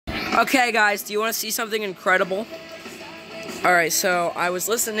Okay, guys, do you want to see something incredible? Alright, so I was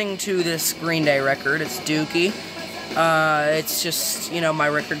listening to this Green Day record. It's Dookie. It's just, you know, my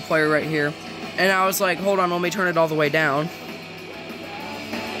record player right here. And I was like, hold on, let me turn it all the way down.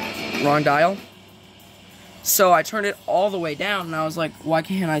 Wrong dial. So I turned it all the way down, and I was like, why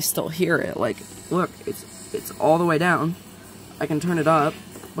can't I still hear it? Like, look, it's all the way down. I can turn it up,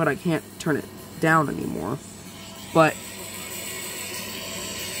 but I can't turn it down anymore. But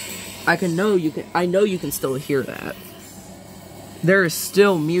I know you can still hear that. There is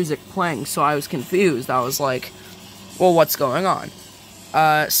still music playing, so I was confused. I was like, well, what's going on?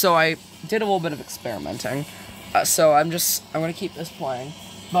 So I did a little bit of experimenting. So I'm gonna keep this playing.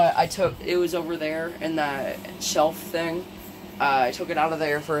 But it was over there in that shelf thing. I took it out of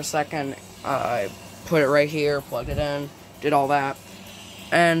there for a second. I put it right here, plugged it in, did all that.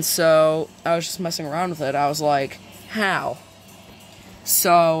 And so I was just messing around with it. I was like, how?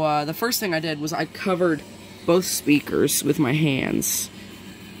 So the first thing I did was I covered both speakers with my hands.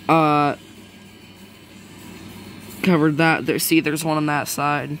 Covered that. There's one on that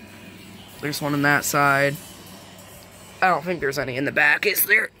side. There's one on that side. I don't think there's any in the back, is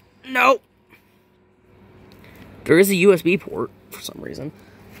there? Nope. There is a USB port, for some reason.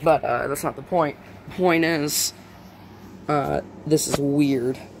 But, that's not the point. The point is, this is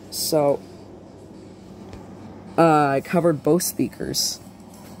weird. So, I covered both speakers.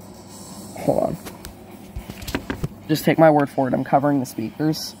 Hold on. Just take my word for it, I'm covering the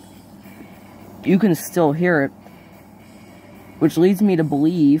speakers. You can still hear it, which leads me to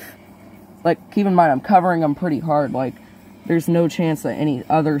believe, like, keep in mind, I'm covering them pretty hard, like, there's no chance that any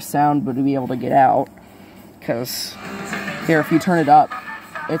other sound would be able to get out, because, here, if you turn it up,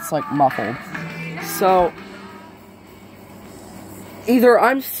 it's, like, muffled. So, either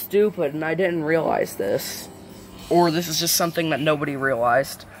I'm stupid and I didn't realize this, or this is just something that nobody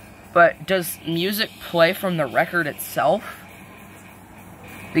realized, but does music play from the record itself?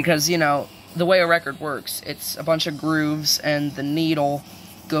 Because, you know, the way a record works, it's a bunch of grooves and the needle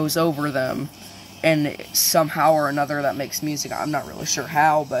goes over them, and somehow or another that makes music. I'm not really sure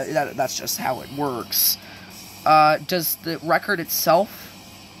how, but that's just how it works. Does the record itself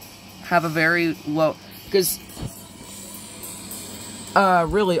have a very low... Because,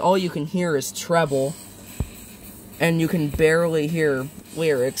 really, all you can hear is treble, and you can barely hear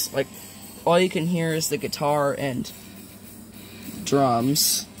lyrics. Like, all you can hear is the guitar and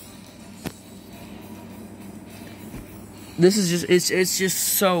drums. This is just, it's just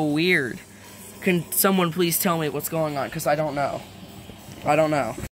so weird. Can someone please tell me what's going on? Because I don't know. I don't know.